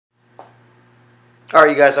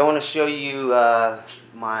Alright you guys, I want to show you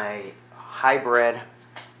my hybrid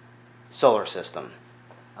solar system.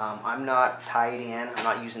 I'm not tied in, I'm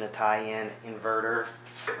not using a tie-in inverter.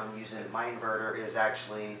 My inverter is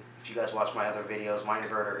actually, if you guys watch my other videos, my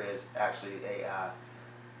inverter is actually a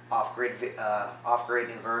off-grid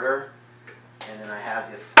inverter. And then I have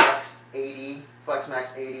the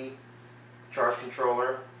FlexMax 80 charge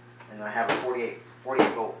controller, and then I have a 48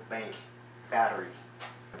 volt bank battery.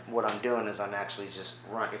 What I'm doing is I'm actually just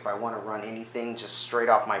if I want to run anything just straight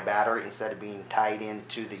off my battery instead of being tied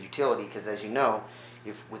into the utility, because as you know,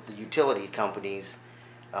 with the utility companies,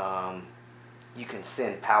 you can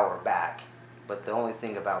send power back. But the only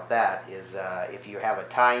thing about that is if you have a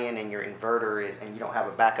tie-in and your inverter and you don't have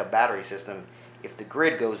a backup battery system, if the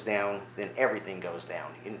grid goes down, then everything goes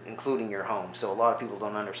down, including your home. So a lot of people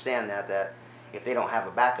don't understand that if they don't have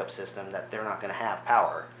a backup system, that they're not going to have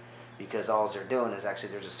power, because all they're doing is actually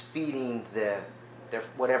they're just feeding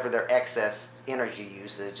whatever their excess energy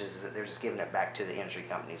usage is, they're just giving it back to the energy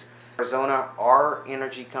companies. Arizona, our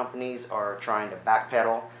energy companies are trying to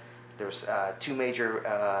backpedal. There's two major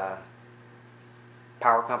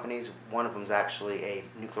power companies. One of them is actually a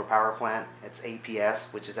nuclear power plant. It's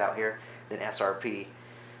APS, which is out here, then SRP.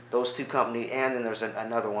 Those two companies, and then there's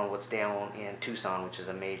another one what's down in Tucson, which is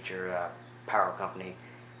a major power company.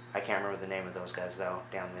 I can't remember the name of those guys though,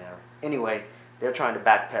 down there. Anyway, they're trying to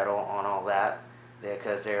backpedal on all that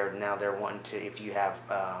because they're wanting to, if you have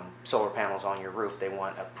solar panels on your roof, they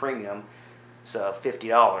want a premium, so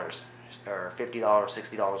 $50 or $50,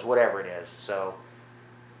 $60, whatever it is. So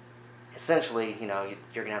essentially, you know,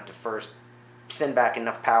 you're gonna have to first send back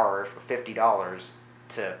enough power for $50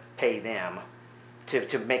 to pay them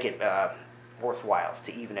to make it worthwhile,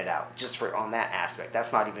 to even it out, just for on that aspect.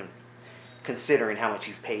 That's not even considering how much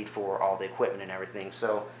you've paid for all the equipment and everything.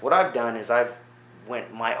 So what I've done is I've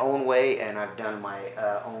went my own way, and I've done my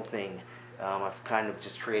own thing. I've kind of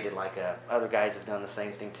just created like other guys have done the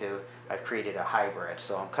same thing too. I've created a hybrid.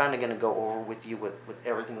 So I'm kind of going to go over with you with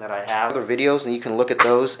everything that I have. Other videos, and you can look at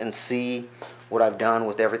those and see what I've done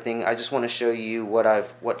with everything. I just want to show you how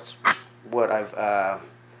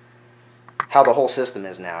the whole system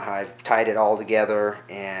is now, how I've tied it all together,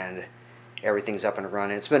 and everything's up and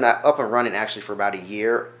running. It's been up and running actually for about a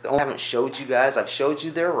year. I haven't showed you guys. I've showed you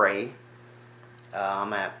the array.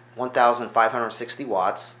 I'm at 1,560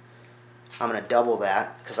 watts. I'm going to double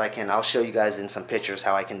that because I'll show you guys in some pictures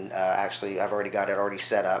how I can I've already got it already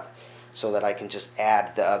set up so that I can just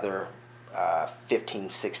add the other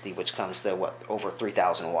 1,560, which comes to what, over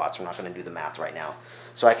 3,000 watts. We're not going to do the math right now.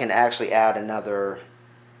 So I can actually add another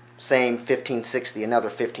same 1,560, another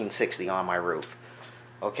 1,560 on my roof.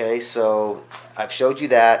 Okay, so I've showed you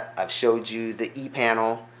that. I've showed you the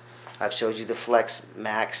E-panel. I've showed you the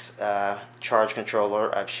FlexMax charge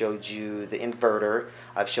controller. I've showed you the inverter.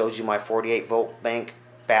 I've showed you my 48 volt bank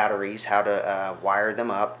batteries, how to wire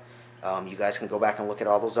them up. You guys can go back and look at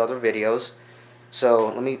all those other videos. So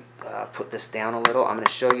let me put this down a little. I'm going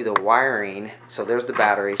to show you the wiring. So there's the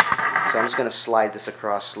batteries. So I'm just going to slide this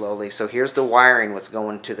across slowly. So here's the wiring, what's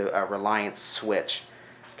going to the Reliance switch.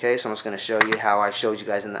 Okay, so I'm just going to show you how I showed you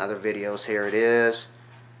guys in the other videos. Here it is.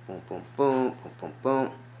 Boom, boom, boom, boom, boom,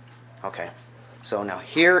 boom. Okay, so now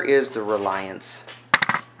here is the Reliance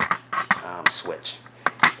switch.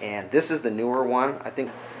 And this is the newer one. I think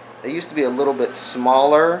they used to be a little bit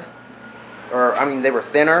smaller, or I mean they were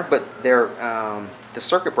thinner, but they're the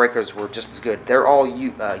circuit breakers were just as good. They're all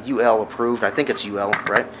UL approved. I think it's UL,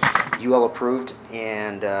 right? UL approved,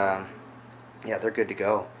 and yeah, they're good to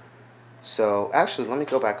go. So actually, let me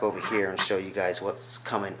go back over here and show you guys what's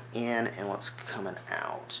coming in and what's coming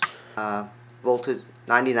out. Voltage,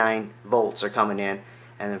 99 volts are coming in,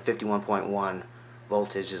 and then 51.1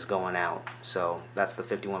 voltage is going out. So that's the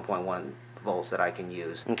 51.1 volts that I can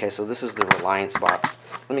use. Okay, so this is the Reliance box.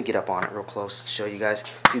 Let me get up on it real close to show you guys.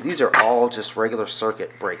 See, these are all just regular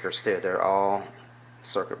circuit breakers too. They're all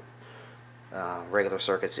regular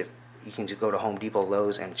circuits. If you can just go to Home Depot,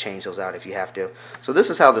 Lowe's, and change those out if you have to. So this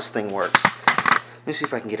is how this thing works. Let me see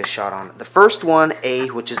if I can get a shot on it. The first one,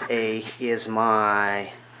 which is A, is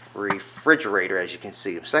my refrigerator, as you can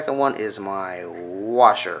see. The second one is my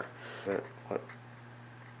washer.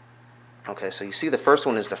 Okay, so you see the first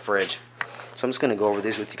one is the fridge. So I'm just going to go over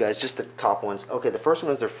these with you guys, just the top ones. Okay, the first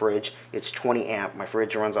one is the fridge. It's 20 amp. My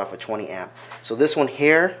fridge runs off of 20 amp. So this one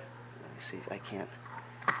here, let me see if I can't.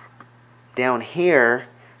 Down here,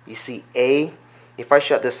 you see A. If I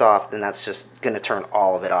shut this off, then that's just going to turn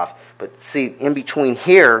all of it off. But see, in between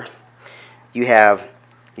here, you have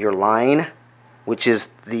your line, which is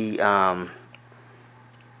the,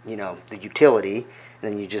 the utility.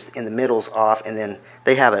 and then you just, in the middle's off, and then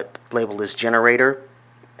they have it labeled as generator.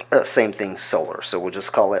 Same thing, solar. So we'll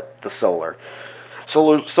just call it the solar.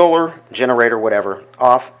 Solar, generator, whatever,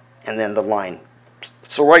 off, and then the line.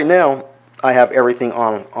 So right now, I have everything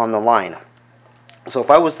on the line. So if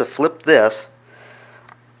I was to flip this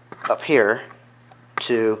up here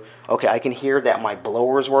to, okay, I can hear that my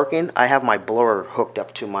blower is working. I have my blower hooked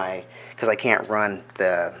up to my, because I can't run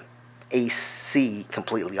the AC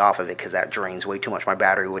completely off of it because that drains way too much. My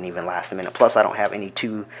battery wouldn't even last a minute. Plus, I don't have any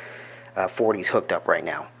 240s hooked up right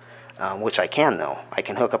now, which I can though. I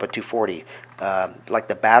can hook up a 240. Like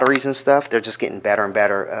the batteries and stuff, they're just getting better and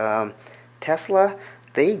better. Tesla,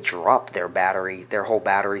 they dropped their battery, their whole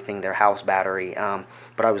battery thing, their house battery.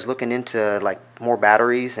 But I was looking into like more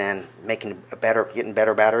batteries and getting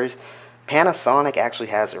better batteries. Panasonic actually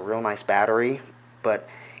has a real nice battery, but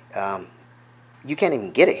you can't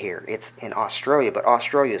even get it here. It's in Australia, but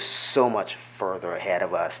Australia is so much further ahead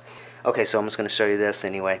of us. Okay, so I'm just going to show you this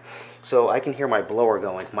anyway. So I can hear my blower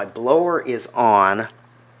going. My blower is on,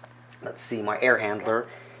 let's see, my air handler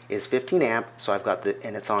is 15 amp, so I've got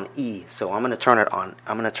and it's on E. So I'm going to turn it on.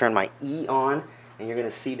 I'm going to turn my E on, and you're going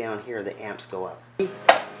to see down here the amps go up.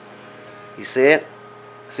 You see it?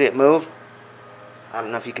 See it move? I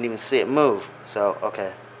don't know if you can even see it move. So,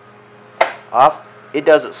 okay. Off. It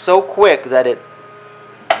does it so quick that it,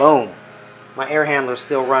 boom, my air handler is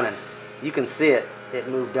still running. You can see it. It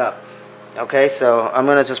moved up. Okay, so I'm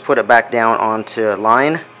going to just put it back down onto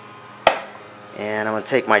line. And I'm going to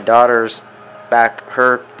take my daughter's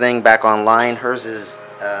her thing back online. Hers is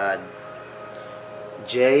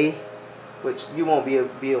J, which you won't be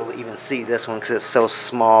able to even see this one because it's so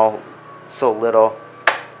small, so little.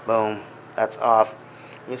 Boom, that's off.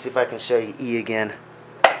 Let me see if I can show you E again.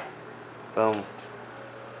 Boom.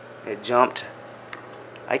 It jumped.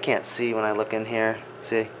 I can't see when I look in here.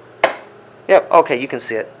 See? Yep, okay, you can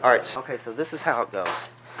see it. Alright, okay, so this is how it goes.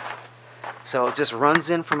 So it just runs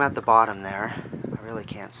in from at the bottom there. I really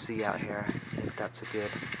can't see out here if that's a good...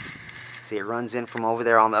 See, it runs in from over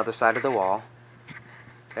there on the other side of the wall.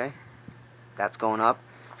 Okay? That's going up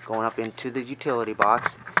into the utility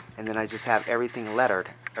box. And then I just have everything lettered.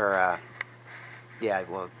 Or, yeah,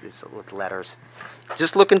 well, it's with letters.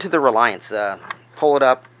 Just look into the Reliance. Pull it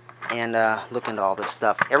up and look into all this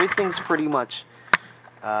stuff. Everything's pretty much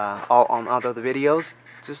all on other videos.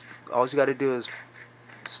 Just all you got to do is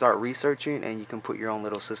start researching, and you can put your own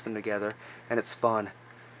little system together, and it's fun.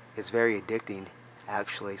 It's very addicting,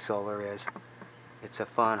 actually. Solar is. It's a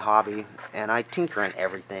fun hobby, and I tinker in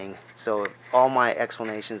everything. So all my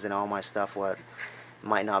explanations and all my stuff, what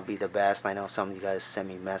might not be the best. I know some of you guys send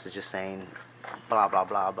me messages saying blah blah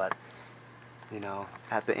blah, but you know,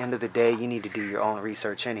 at the end of the day, you need to do your own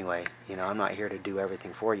research anyway. You know, I'm not here to do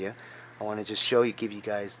everything for you. I want to just show you, give you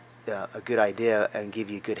guys a good idea and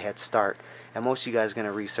give you a good head start. And most of you guys are going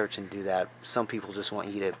to research and do that. Some people just want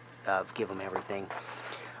you to give them everything.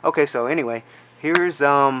 Okay, so anyway, here's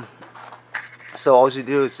so all you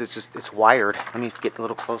do is it's wired. Let me get a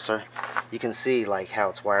little closer. You can see like how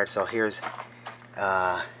it's wired. So here's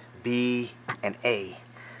B and A.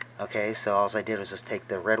 Okay, so all I did was just take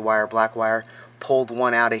the red wire, black wire, pulled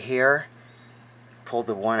one out of here, pulled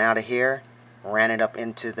the one out of here, ran it up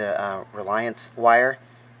into the Reliance wire,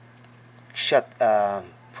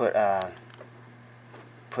 put a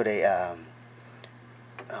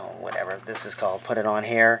whatever this is called, put it on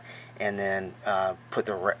here, and then put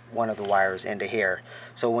one of the wires into here.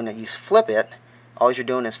 So when you flip it, all you're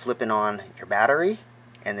doing is flipping on your battery,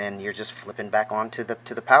 and then you're just flipping back on to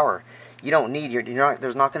the power. You don't need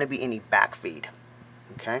there's not going to be any back feed.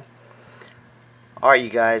 Okay. All right,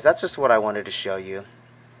 you guys, that's just what I wanted to show you.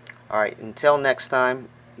 All right, until next time,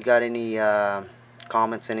 you got any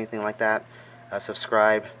comments, anything like that,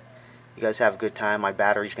 subscribe. You guys have a good time. My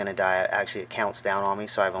battery's going to die. Actually, it counts down on me,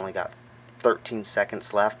 so I've only got 13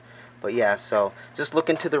 seconds left. But yeah, so just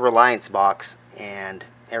look into the Reliance box and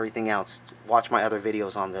everything else. Watch my other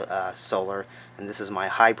videos on the solar, and this is my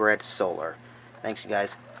hybrid solar. Thanks, you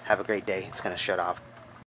guys. Have a great day. It's going to shut off.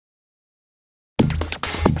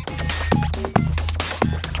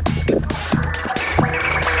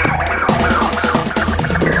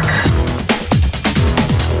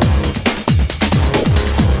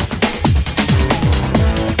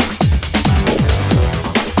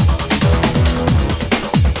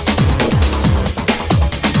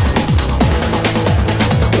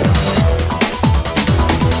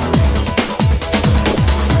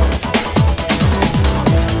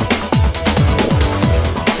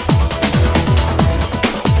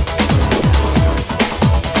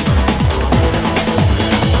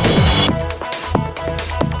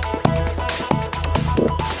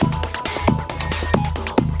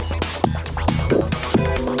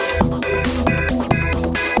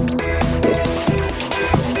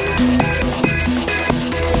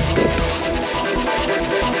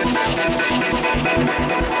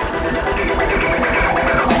 Bye.